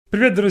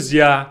Привет,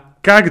 друзья!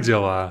 Как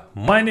дела?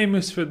 My name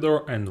is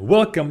Fedor and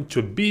welcome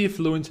to Be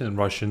Fluent in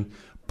Russian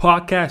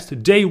podcast.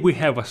 Today we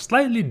have a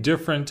slightly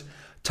different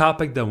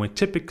topic than we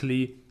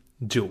typically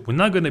do. We're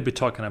not going to be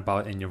talking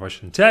about any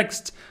Russian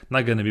text,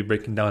 not going to be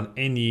breaking down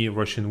any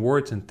Russian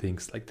words and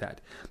things like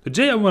that.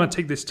 Today I want to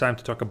take this time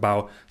to talk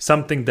about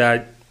something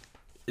that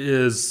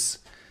is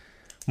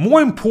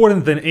more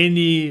important than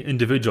any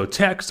individual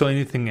text or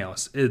anything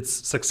else. It's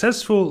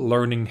successful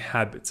learning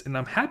habits. And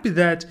I'm happy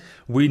that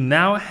we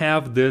now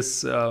have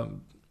this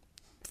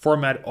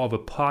format of a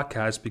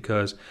podcast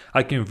because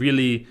I can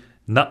really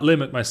not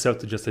limit myself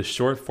to just a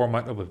short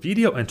format of a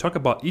video and talk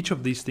about each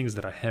of these things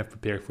that I have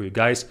prepared for you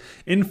guys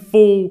in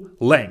full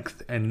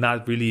length and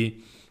not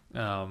really,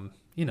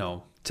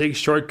 take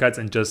shortcuts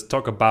and just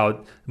talk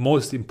about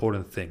most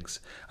important things.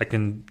 I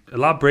can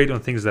elaborate on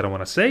things that I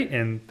want to say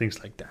and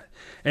things like that.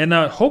 And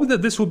I hope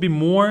that this will be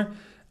more,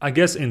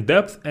 in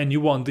depth and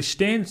you will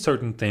understand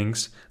certain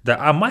things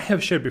that I might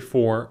have shared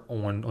before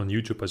on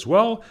YouTube as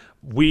well.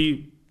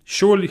 We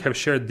surely have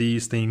shared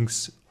these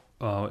things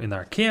in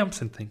our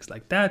camps and things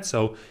like that.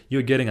 So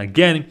you're getting,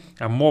 again,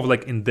 a more of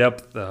like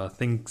in-depth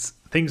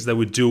things that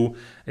we do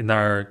in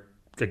our,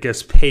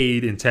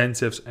 paid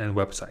intensives and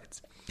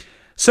websites.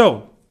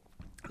 So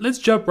let's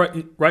jump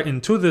right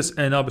into this,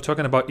 and I'll be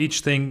talking about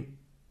each thing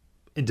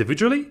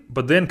individually,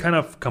 but then kind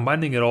of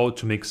combining it all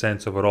to make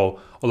sense of it all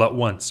at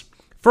once.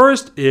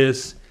 First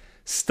is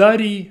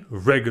study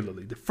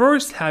regularly. The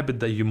first habit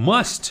that you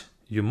must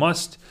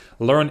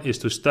learn is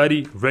to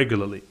study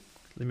regularly.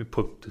 Let me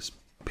put this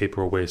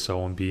paper away so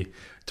it won't be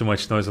too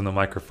much noise on the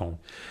microphone.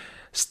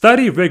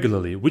 Study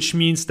regularly, which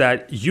means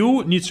that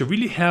you need to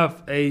really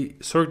have a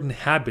certain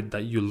habit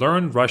that you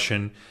learn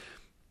Russian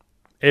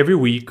every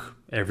week,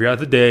 every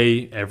other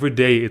day, every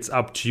day. It's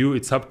up to you.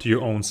 It's up to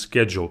your own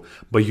schedule.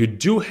 But you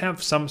do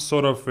have some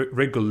sort of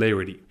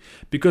regularity.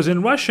 Because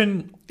in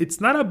Russian, it's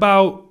not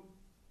about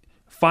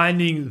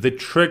finding the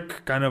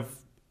trick kind of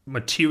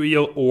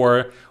material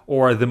or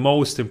the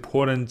most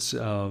important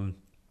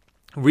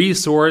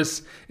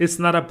resource. It's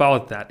not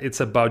about that. It's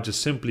about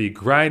just simply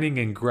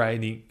grinding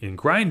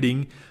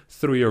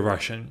through your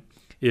Russian.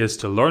 Is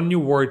to learn new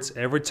words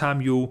every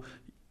time you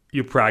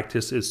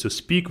practice, is to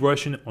speak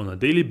Russian on a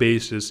daily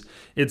basis.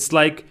 It's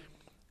like,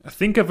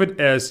 think of it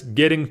as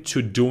getting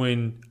to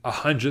doing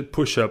 100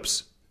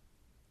 push-ups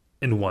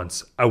at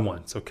once,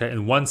 okay?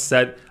 In one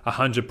set,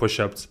 100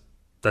 push-ups,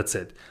 that's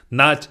it.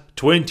 Not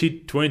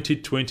 20,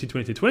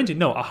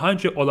 no,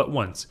 100 all at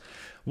once.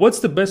 What's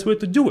the best way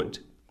to do it?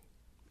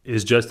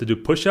 Is just to do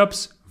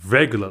push-ups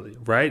regularly,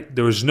 right?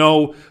 There is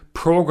no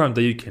program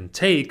that you can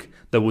take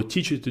that will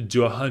teach you to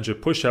do 100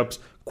 push-ups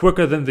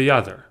quicker than the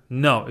other.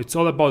 No, it's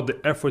all about the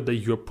effort that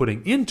you're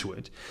putting into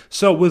it.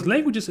 So with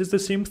languages, it's the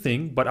same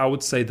thing, but I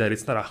would say that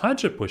it's not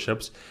 100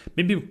 push-ups,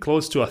 maybe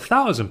close to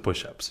 1,000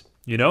 push-ups,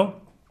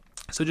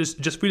 So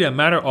just really a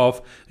matter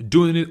of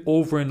doing it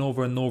over and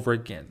over and over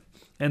again.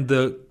 And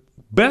the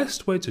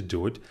best way to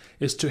do it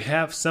is to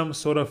have some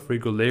sort of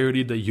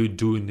regularity that you're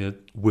doing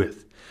it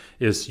with.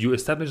 Is you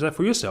establish that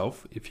for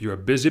yourself. If you're a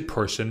busy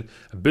person,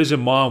 a busy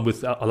mom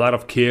with a lot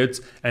of kids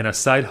and a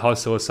side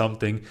hustle or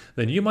something,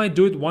 then you might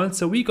do it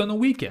once a week on a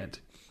weekend.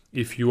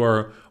 If you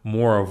are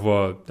more of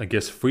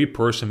a, free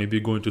person, maybe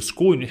you're going to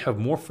school and you have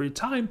more free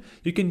time,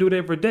 you can do it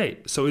every day.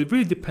 So it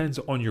really depends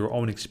on your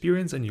own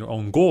experience and your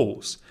own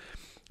goals.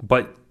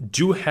 But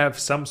do have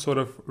some sort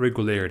of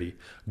regularity.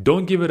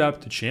 Don't give it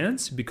up to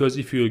chance, because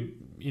if you're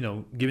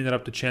giving it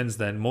up to chance,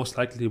 then most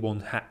likely it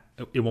won't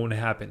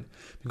happen,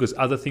 because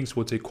other things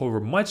will take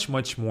over much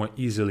more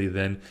easily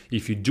than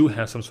if you do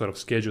have some sort of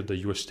schedule that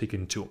you are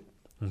sticking to.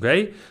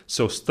 Okay,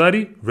 so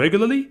study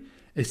regularly,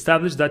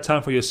 establish that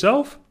time for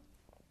yourself,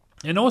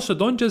 and also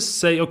don't just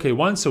say, okay,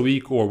 once a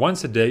week or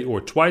once a day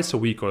or twice a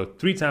week or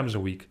 3 times a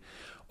week.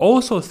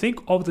 Also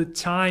think of the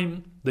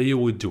time that you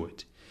will do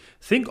it.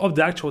 Think of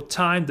the actual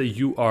time that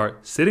you are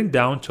sitting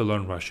down to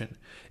learn Russian.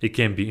 It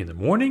can be in the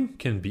morning,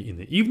 can be in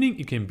the evening,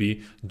 it can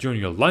be during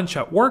your lunch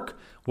at work,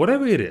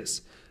 whatever it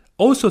is.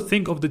 Also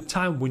think of the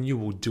time when you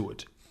will do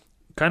it.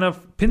 Kind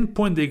of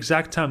pinpoint the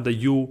exact time that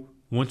you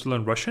want to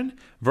learn Russian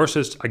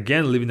versus,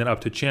 again, leaving it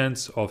up to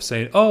chance of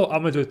saying, oh,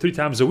 I'm going to do it 3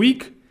 times a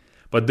week.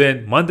 But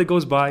then Monday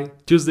goes by,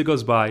 Tuesday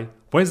goes by,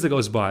 Wednesday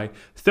goes by,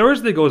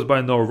 Thursday goes by,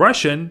 no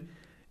Russian.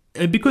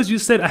 And because you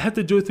said I have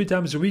to do it 3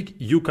 times a week,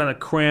 you kind of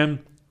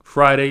cram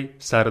Friday,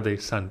 Saturday,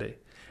 Sunday.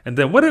 And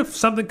then what if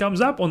something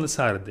comes up on the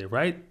Saturday,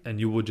 right? And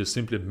you will just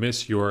simply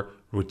miss your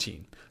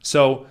routine.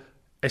 So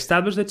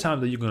establish the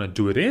time that you're going to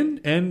do it in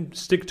and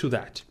stick to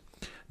that.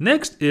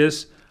 Next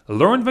is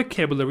learn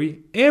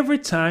vocabulary every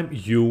time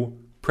you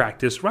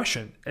practice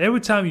Russian.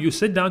 Every time you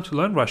sit down to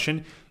learn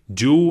Russian,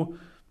 do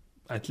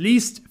at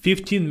least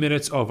 15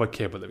 minutes of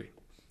vocabulary.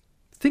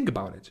 Think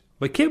about it.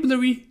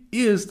 Vocabulary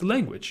is the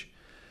language.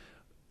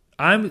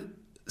 I'm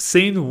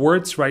saying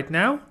words right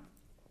now.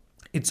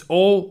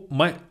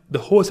 The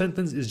whole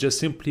sentence is just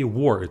simply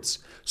words.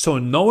 So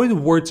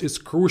knowing words is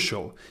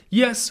crucial.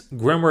 Yes,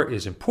 grammar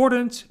is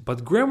important,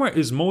 but grammar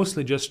is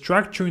mostly just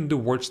structuring the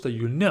words that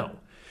you know.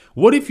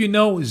 What if you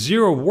know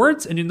 0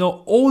 words and you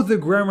know all the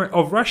grammar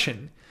of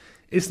Russian?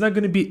 It's not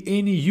going to be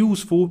any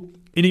useful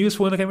in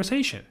the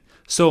conversation.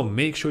 So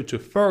make sure to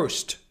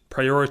first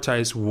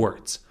prioritize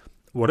words.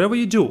 Whatever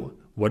you do,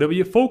 whatever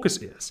your focus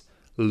is,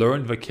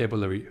 learn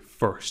vocabulary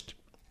first.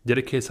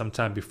 Dedicate some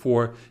time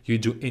before you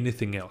do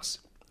anything else.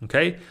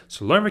 Okay?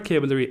 So learn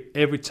vocabulary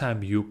every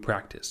time you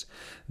practice.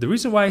 The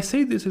reason why I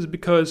say this is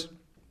because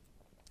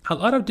a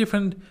lot of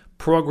different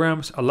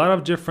programs, a lot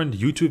of different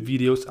YouTube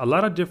videos, a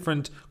lot of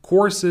different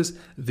courses,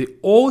 they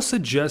all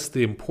suggest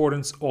the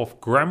importance of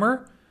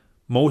grammar,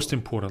 most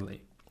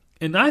importantly.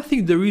 And I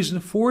think the reason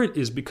for it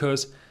is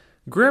because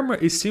grammar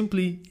is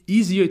simply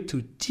easier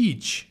to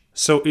teach.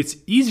 So it's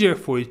easier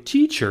for a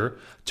teacher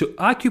to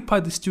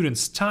occupy the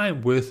student's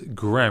time with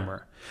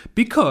grammar.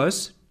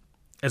 Because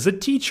as a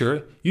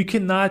teacher, you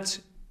cannot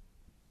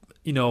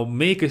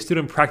make a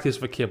student practice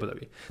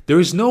vocabulary. There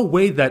is no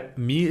way that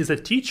me as a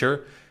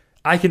teacher,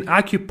 I can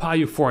occupy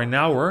you for an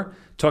hour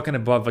talking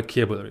about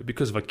vocabulary,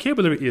 because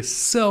vocabulary is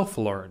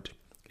self-learned.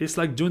 It's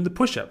like doing the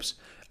push-ups.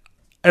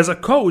 As a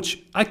coach,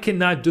 I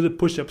cannot do the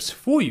push-ups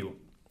for you,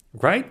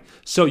 right?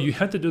 So you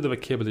have to do the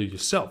vocabulary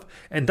yourself.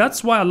 And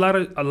that's why a lot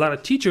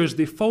of teachers,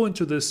 they fall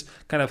into this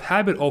kind of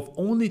habit of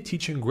only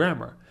teaching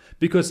grammar.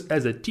 Because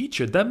as a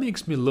teacher, that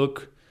makes me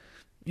look,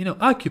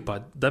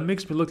 occupied. That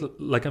makes me look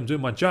like I'm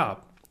doing my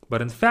job.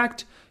 But in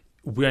fact,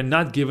 we are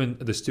not giving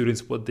the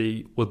students what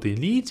they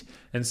need.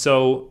 And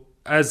so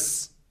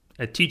as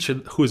a teacher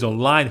who is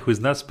online, who is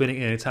not spending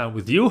any time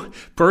with you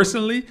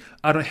personally,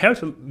 I don't have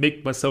to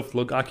make myself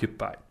look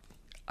occupied.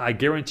 I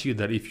guarantee you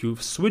that if you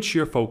switch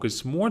your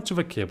focus more to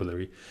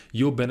vocabulary,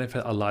 you'll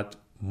benefit a lot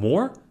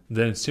more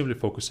than simply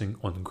focusing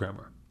on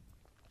grammar.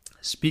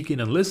 Speaking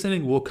and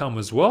listening will come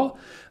as well.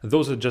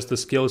 Those are just the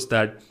skills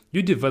that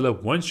you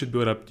develop once you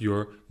build up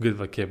your good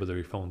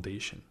vocabulary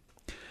foundation.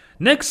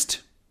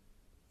 Next,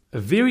 a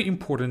very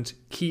important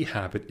key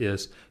habit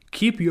is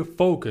keep your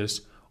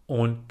focus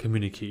on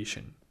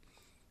communication.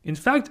 In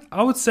fact,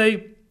 I would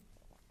say,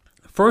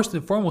 first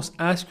and foremost,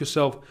 ask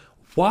yourself,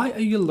 why are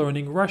you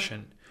learning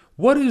Russian?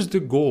 What is the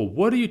goal?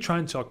 What are you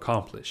trying to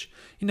accomplish?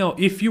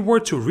 If you were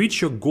to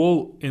reach your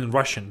goal in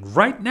Russian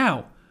right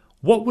now,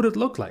 what would it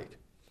look like?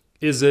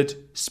 Is it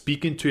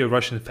speaking to your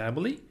Russian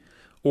family?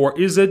 Or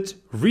is it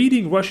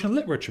reading Russian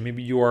literature?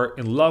 Maybe you are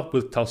in love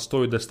with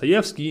Tolstoy,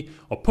 Dostoevsky,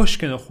 or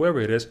Pushkin, or whoever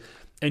it is,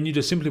 and you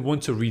just simply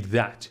want to read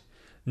that.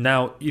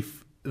 Now,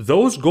 if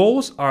those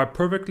goals are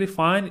perfectly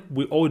fine,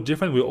 we're all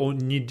different, we all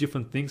need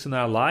different things in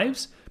our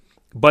lives.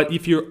 But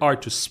if you are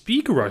to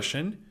speak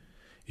Russian,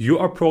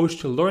 your approach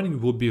to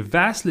learning will be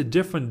vastly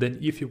different than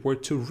if you were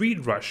to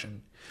read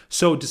Russian.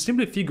 So just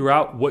simply figure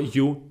out what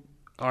you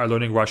are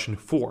learning Russian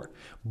for.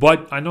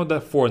 But I know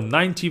that for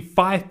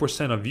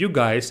 95% of you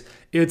guys,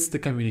 it's the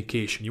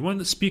communication. You want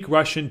to speak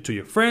Russian to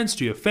your friends,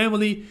 to your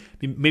family.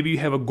 Maybe you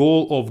have a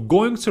goal of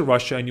going to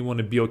Russia and you want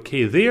to be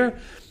okay there.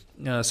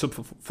 So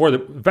for the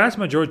vast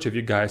majority of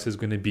you guys, it's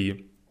going to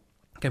be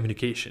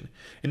communication.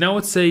 And I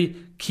would say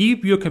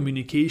keep your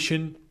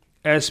communication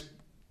as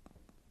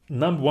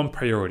number one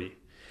priority.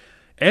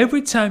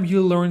 Every time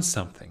you learn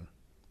something,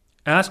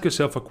 ask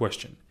yourself a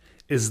question.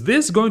 Is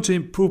this going to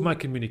improve my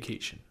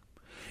communication?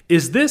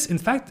 Is this, in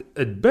fact,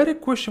 a better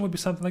question would be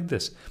something like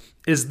this.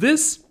 Is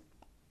this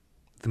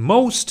the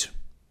most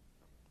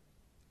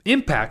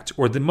impact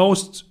or the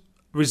most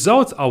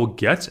results I will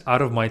get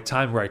out of my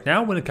time right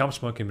now when it comes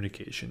to my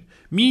communication?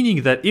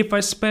 Meaning that if I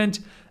spend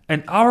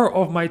an hour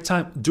of my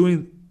time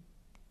doing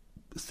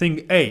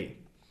thing A,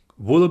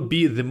 will it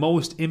be the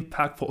most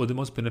impactful or the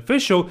most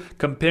beneficial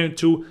compared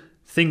to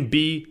thing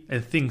B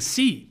and thing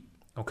C?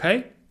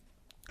 Okay?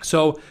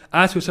 So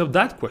ask yourself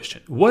that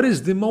question. What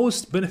is the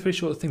most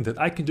beneficial thing that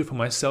I can do for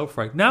myself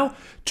right now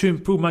to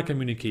improve my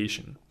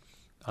communication?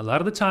 A lot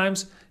of the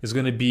times it's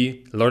going to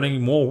be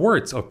learning more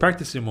words or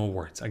practicing more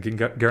words. I can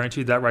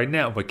guarantee that right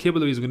now.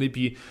 Vocabulary is going to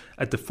be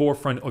at the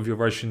forefront of your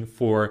Russian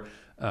for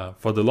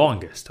the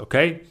longest,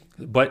 okay?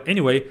 But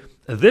anyway,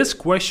 this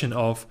question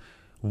of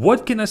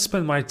what can I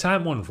spend my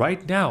time on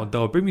right now that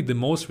will bring me the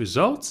most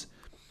results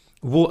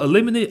will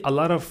eliminate a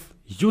lot of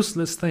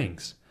useless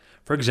things.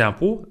 For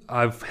example,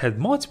 I've had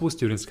multiple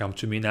students come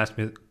to me and ask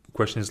me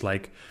questions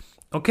like,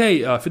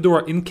 okay,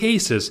 Fedor, in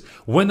cases,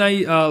 when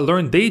I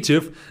learn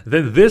dative,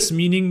 then this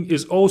meaning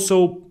is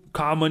also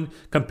common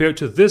compared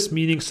to this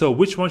meaning, so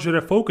which one should I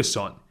focus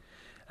on?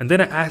 And then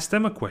I ask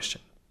them a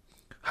question.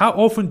 How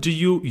often do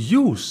you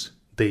use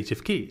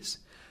dative case?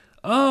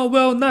 Oh,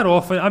 well, not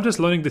often. I'm just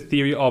learning the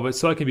theory of it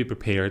so I can be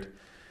prepared.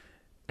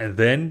 And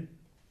then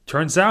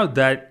turns out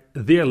that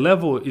their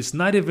level is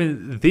not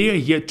even there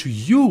yet to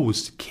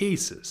use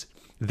cases.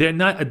 They're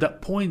not at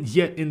that point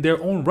yet in their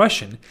own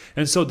Russian.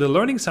 And so they're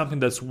learning something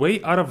that's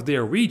way out of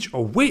their reach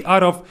or way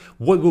out of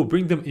what will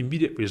bring them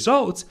immediate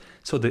results.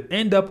 So they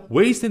end up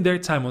wasting their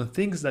time on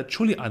things that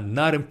truly are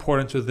not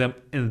important to them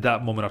in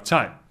that moment of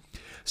time.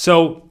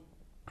 So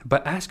by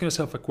asking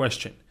yourself a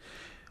question,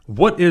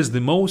 what is the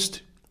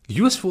most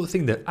useful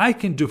thing that I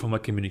can do for my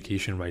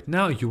communication right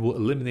now? You will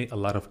eliminate a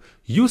lot of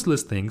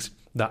useless things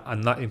that are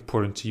not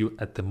important to you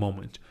at the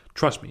moment.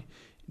 Trust me.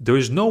 there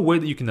is no way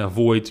that you can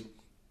avoid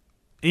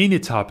any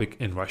topic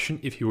in Russian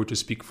if you were to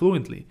speak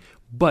fluently.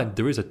 But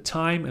there is a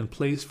time and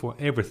place for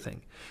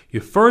everything. You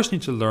first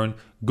need to learn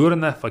good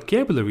enough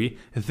vocabulary,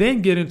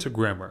 then get into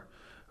grammar.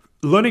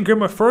 Learning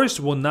grammar first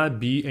will not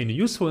be any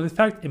useful. In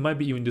fact, it might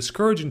be even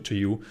discouraging to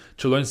you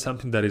to learn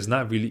something that is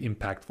not really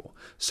impactful.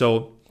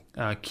 So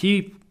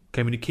keep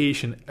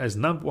communication as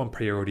number one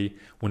priority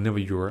whenever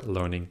you're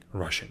learning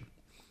Russian.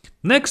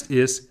 Next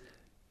is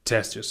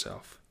test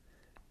yourself.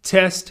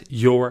 Test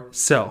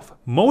yourself.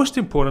 Most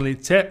importantly,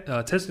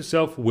 test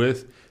yourself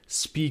with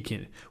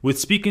speaking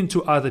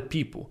to other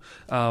people.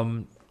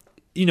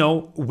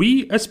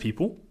 We as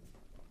people,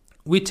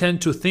 we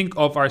tend to think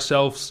of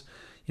ourselves,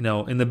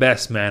 in the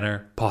best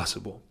manner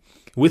possible.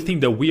 We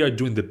think that we are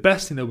doing the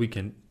best thing that we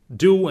can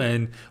do,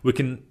 and we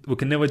can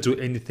never do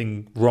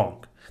anything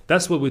wrong.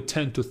 That's what we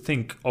tend to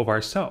think of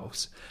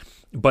ourselves.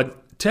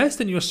 But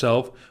testing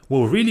yourself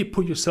will really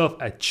put yourself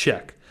at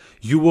check.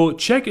 You will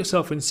check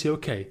yourself and say,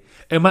 okay,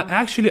 am I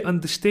actually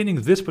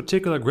understanding this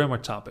particular grammar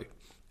topic?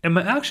 Am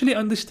I actually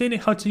understanding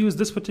how to use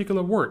this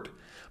particular word?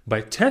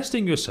 By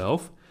testing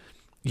yourself,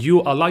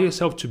 you allow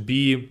yourself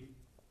to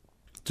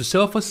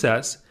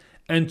self-assess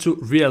and to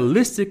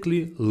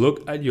realistically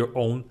look at your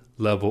own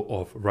level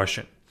of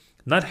Russian.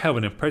 Not have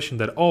an impression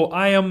that,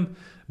 I am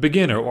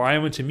beginner or I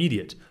am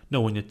intermediate.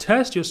 No, when you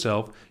test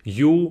yourself,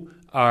 you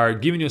are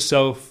giving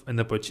yourself an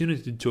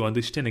opportunity to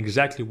understand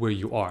exactly where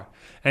you are.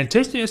 And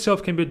testing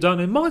yourself can be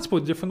done in multiple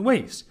different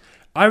ways.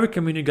 I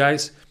recommend you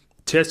guys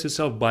test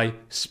yourself by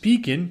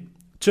speaking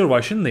to a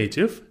Russian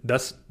native.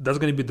 That's going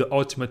to be the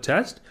ultimate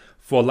test.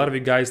 For a lot of you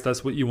guys,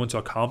 that's what you want to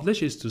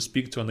accomplish, is to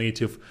speak to a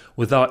native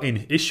without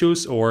any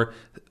issues or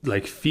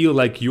feel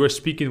like you're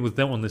speaking with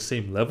them on the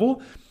same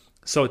level.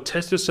 So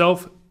test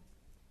yourself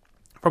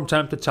from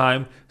time to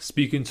time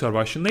speaking to a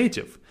Russian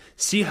native.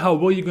 See how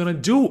well you're going to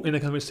do in a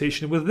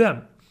conversation with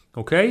them.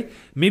 Okay?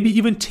 Maybe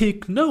even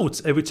take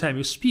notes every time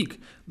you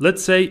speak.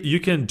 Let's say you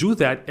can do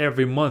that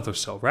every month or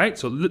so, right?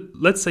 So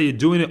let's say you're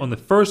doing it on the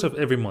first of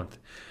every month.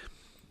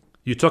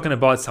 You're talking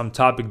about some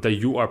topic that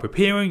you are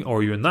preparing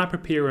or you're not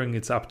preparing,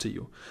 it's up to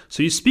you.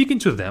 So you're speaking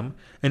to them,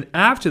 and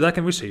after that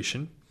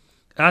conversation,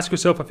 ask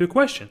yourself a few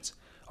questions.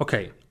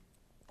 Okay,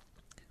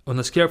 on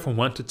a scale from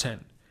 1 to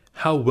 10,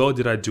 how well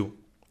did I do?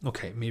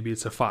 Okay, maybe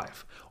it's a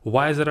 5.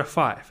 Why is it a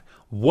 5?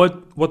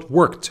 What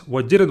worked?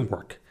 What didn't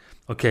work?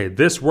 Okay,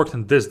 this worked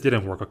and this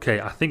didn't work. Okay,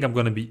 I think I'm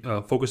going to be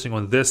focusing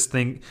on this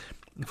thing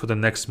for the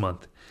next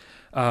month.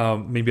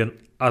 Maybe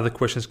other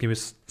questions can be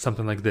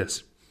something like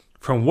this.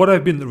 From what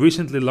I've been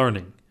recently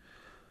learning,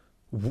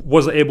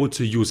 was I able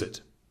to use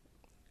it?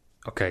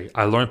 Okay,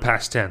 I learned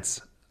past tense.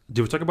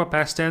 Did we talk about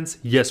past tense?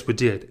 Yes, we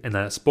did. And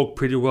I spoke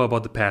pretty well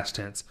about the past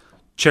tense.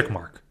 Check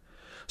mark.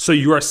 So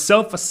you are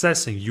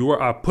self-assessing. You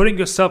are putting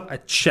yourself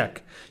at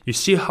check. You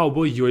see how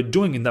well you are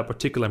doing in that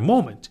particular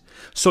moment.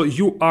 So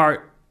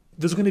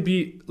there's going to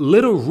be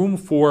little room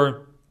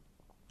for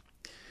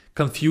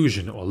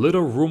confusion or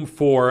little room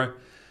for,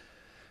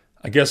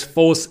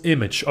 false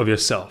image of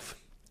yourself.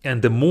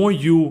 And the more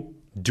you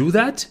do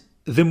that,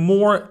 the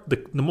more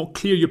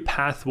clear your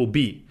path will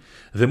be.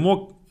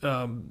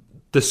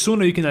 The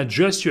sooner you can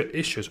address your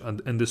issues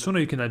and the sooner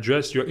you can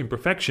address your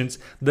imperfections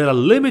that are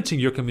limiting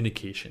your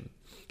communication.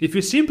 If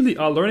you simply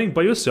are learning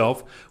by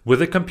yourself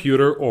with a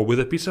computer or with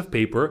a piece of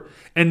paper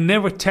and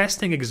never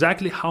testing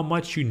exactly how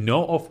much you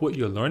know of what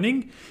you're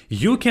learning,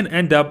 you can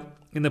end up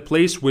in a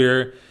place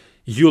where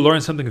you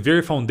learn something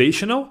very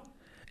foundational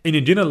and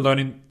you didn't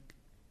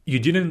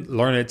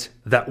learn it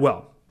that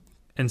well.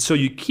 And so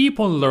you keep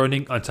on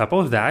learning on top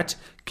of that,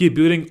 keep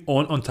building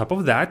on top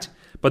of that.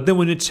 But then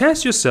when you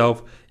test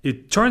yourself,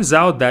 it turns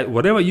out that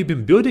whatever you've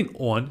been building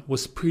on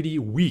was pretty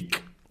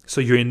weak.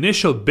 So your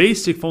initial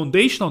basic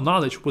foundational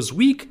knowledge was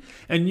weak,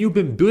 and you've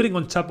been building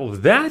on top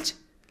of that,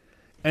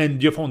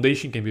 and your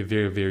foundation can be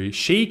very, very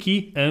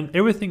shaky, and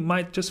everything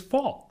might just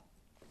fall.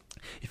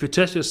 If you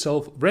test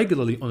yourself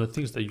regularly on the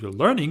things that you're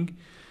learning,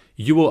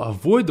 you will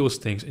avoid those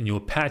things, and you'll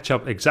patch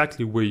up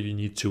exactly where you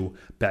need to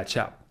patch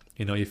up.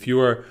 If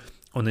you're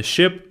on a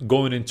ship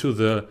going into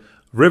the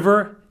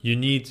river, you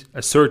need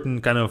a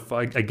certain kind of,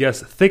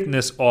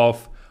 thickness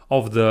of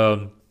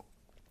the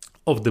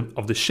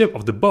ship,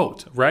 of the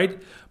boat,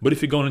 right? But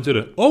if you're going into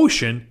the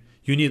ocean,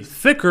 you need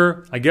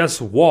thicker,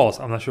 walls.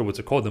 I'm not sure what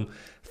to call them.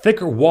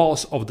 Thicker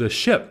walls of the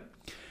ship.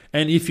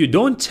 And if you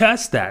don't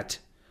test that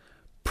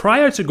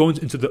prior to going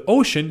into the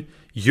ocean,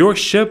 your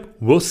ship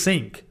will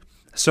sink.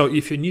 So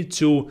if you need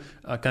to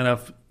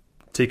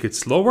take it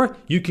slower,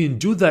 you can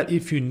do that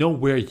if you know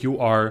where you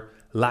are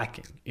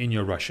lacking in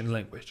your Russian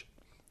language.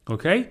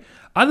 Okay?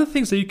 Other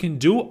things that you can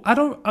do,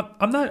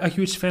 I'm not a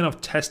huge fan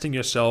of testing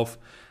yourself,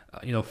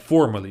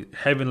 formally,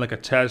 having a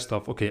test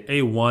of, A1,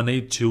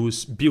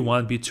 A2,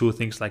 B1, B2,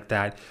 things like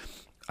that.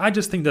 I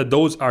just think that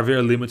those are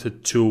very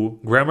limited to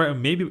grammar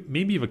and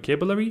maybe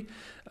vocabulary.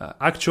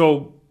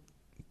 Actual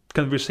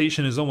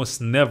conversation is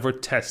almost never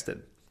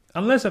tested.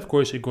 Unless, of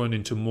course, you're going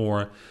into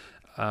more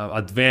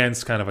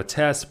advanced kind of a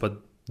test,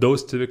 but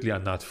those typically are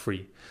not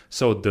free.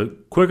 So the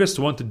quickest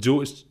one to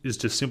do is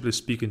just simply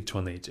speaking to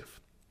a native.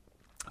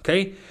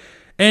 Okay?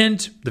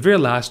 And the very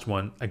last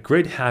one, a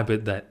great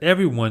habit that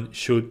everyone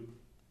should,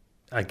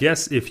 I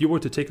guess, if you were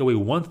to take away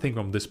one thing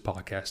from this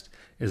podcast,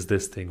 is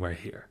this thing right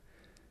here.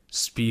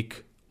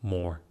 Speak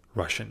more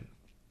Russian.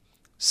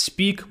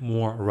 Speak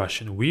more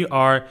Russian. We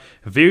are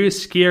very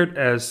scared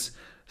as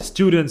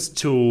students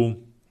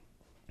to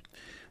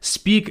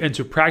speak and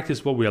to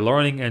practice what we are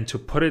learning and to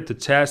put it to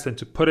test and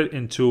to put it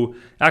into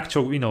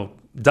actual,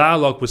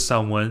 dialogue with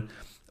someone.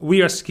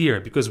 We are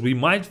scared because we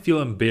might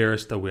feel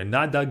embarrassed that we're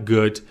not that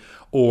good,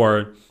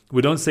 or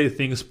we don't say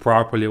things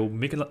properly, or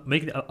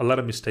making a lot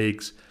of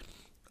mistakes.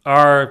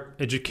 Our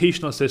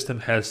educational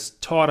system has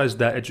taught us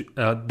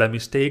that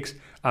mistakes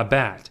are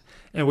bad,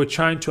 and we're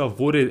trying to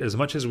avoid it as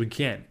much as we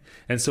can.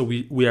 And so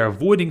we are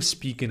avoiding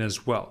speaking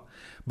as well.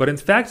 But in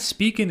fact,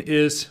 speaking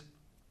is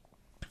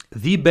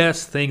the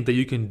best thing that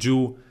you can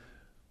do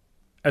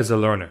as a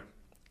learner,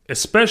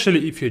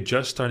 especially if you're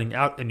just starting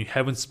out and you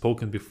haven't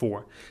spoken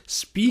before.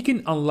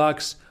 Speaking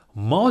unlocks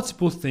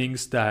multiple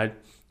things that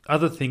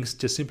other things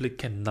just simply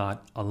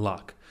cannot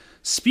unlock.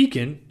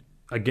 Speaking,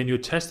 again, you're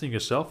testing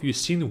yourself. You've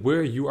seen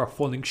where you are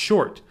falling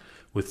short.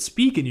 With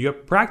speaking, you're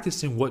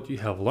practicing what you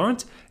have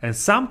learned, and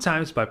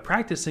sometimes by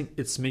practicing,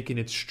 it's making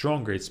it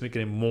stronger. It's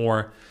making it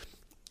more,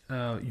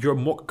 you're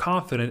more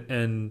confident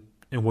in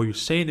what you're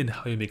saying and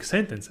how you make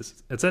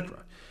sentences,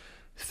 etc.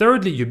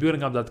 Thirdly, you're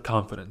building up that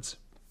confidence.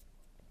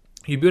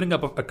 You're building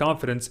up a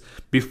confidence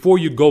before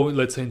you go,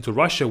 let's say, into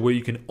Russia, where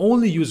you can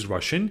only use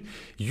Russian.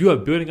 You are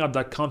building up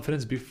that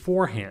confidence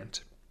beforehand,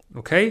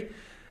 okay?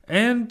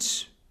 And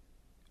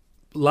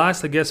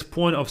last, I guess,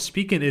 point of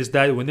speaking is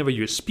that whenever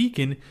you're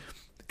speaking,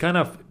 kind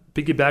of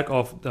piggyback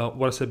off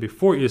what I said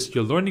before, is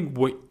you're learning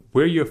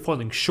where you're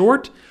falling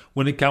short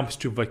when it comes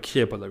to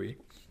vocabulary.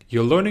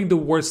 You're learning the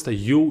words that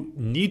you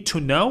need to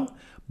know,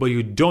 but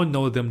you don't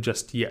know them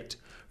just yet.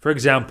 For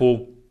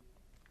example,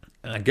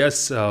 I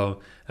guess a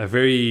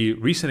very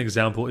recent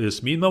example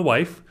is me and my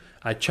wife.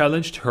 I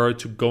challenged her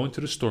to go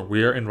into the store.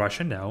 We are in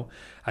Russia now.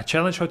 I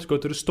challenged her to go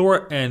to the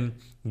store and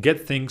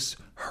get things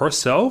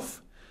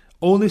herself,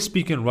 only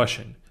speaking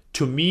Russian,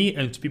 to me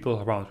and to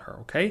people around her,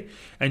 okay?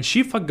 And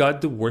she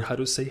forgot the word how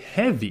to say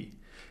heavy.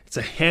 It's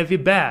a heavy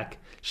bag.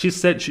 She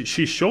said,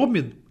 she showed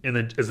me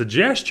as a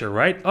gesture,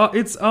 right? How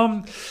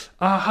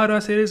do I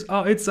say this?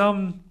 It's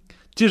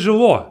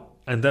тяжело.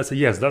 And that's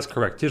yes, that's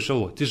correct.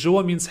 Тяжело.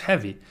 Тяжело means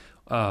heavy.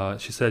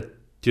 She said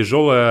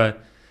тяжелый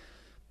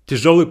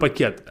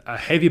пакет, a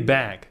heavy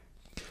bag.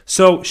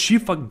 So she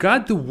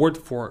forgot the word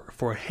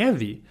for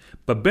heavy,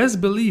 but best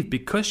believe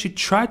because she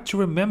tried to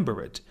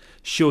remember it,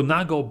 she'll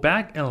now go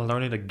back and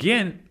learn it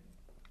again,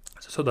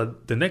 so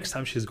that the next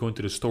time she's going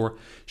to the store,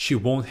 she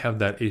won't have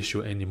that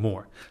issue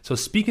anymore. So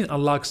speaking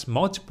unlocks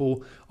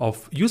multiple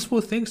of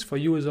useful things for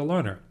you as a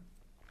learner.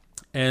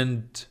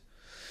 And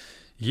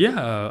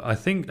yeah, I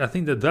think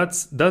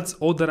that's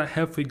all that I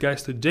have for you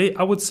guys today.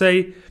 I would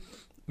say,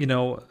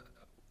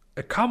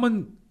 a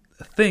common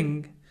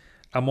thing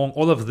among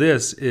all of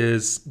this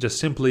is just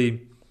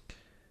simply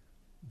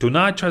do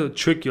not try to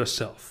trick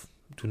yourself.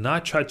 Do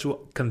not try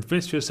to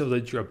convince yourself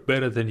that you're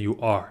better than you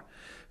are.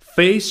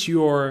 Face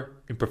your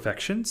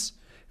imperfections,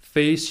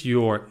 face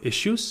your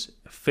issues,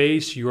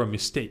 face your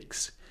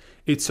mistakes.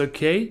 It's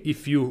okay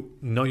if you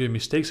know your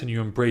mistakes and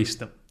you embrace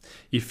them.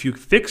 If you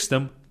fix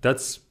them,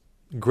 that's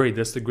great.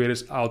 That's the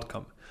greatest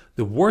outcome.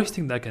 The worst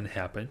thing that can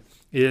happen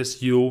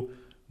is you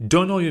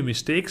don't know your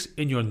mistakes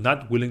and you're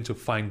not willing to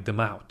find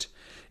them out.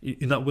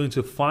 You're not willing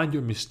to find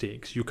your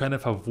mistakes. You're kind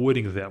of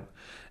avoiding them.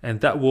 And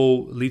that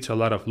will lead to a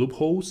lot of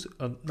loopholes.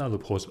 Not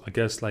loopholes, I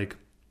guess, like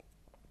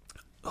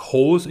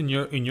holes in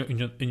your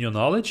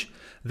knowledge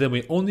that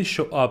may only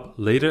show up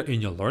later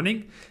in your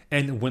learning.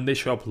 And when they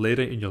show up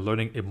later in your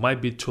learning, it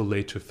might be too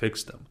late to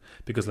fix them.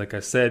 Because like I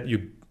said,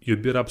 you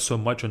build up so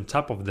much on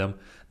top of them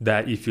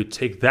that if you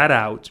take that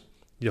out,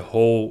 your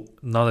whole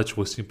knowledge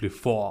will simply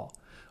fall.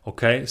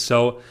 Okay,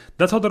 so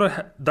that's all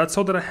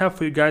that I have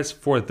for you guys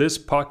for this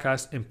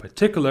podcast in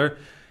particular.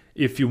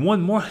 If you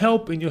want more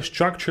help in your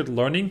structured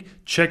learning,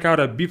 check out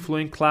a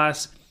BeFluent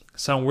class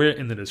somewhere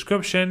in the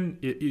description.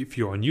 If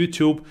you're on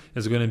YouTube,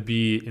 it's going to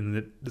be in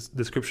the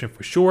description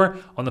for sure.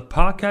 On the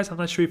podcast, I'm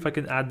not sure if I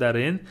can add that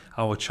in.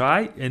 I will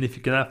try. And if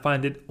you cannot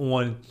find it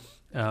on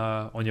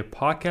your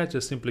podcast,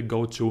 just simply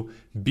go to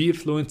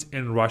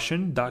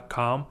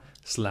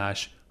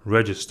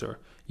befluentinrussian.com/register.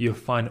 You'll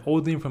find all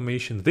the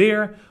information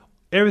there.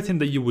 Everything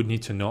that you would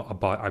need to know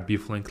about our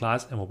BeFluent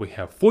class and what we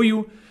have for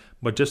you.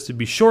 But just to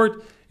be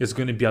short, it's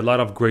going to be a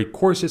lot of great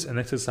courses and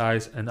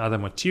exercise and other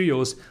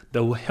materials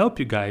that will help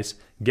you guys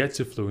get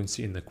to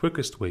fluency in the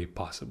quickest way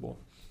possible.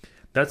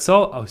 That's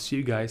all. I'll see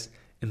you guys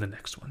in the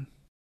next one.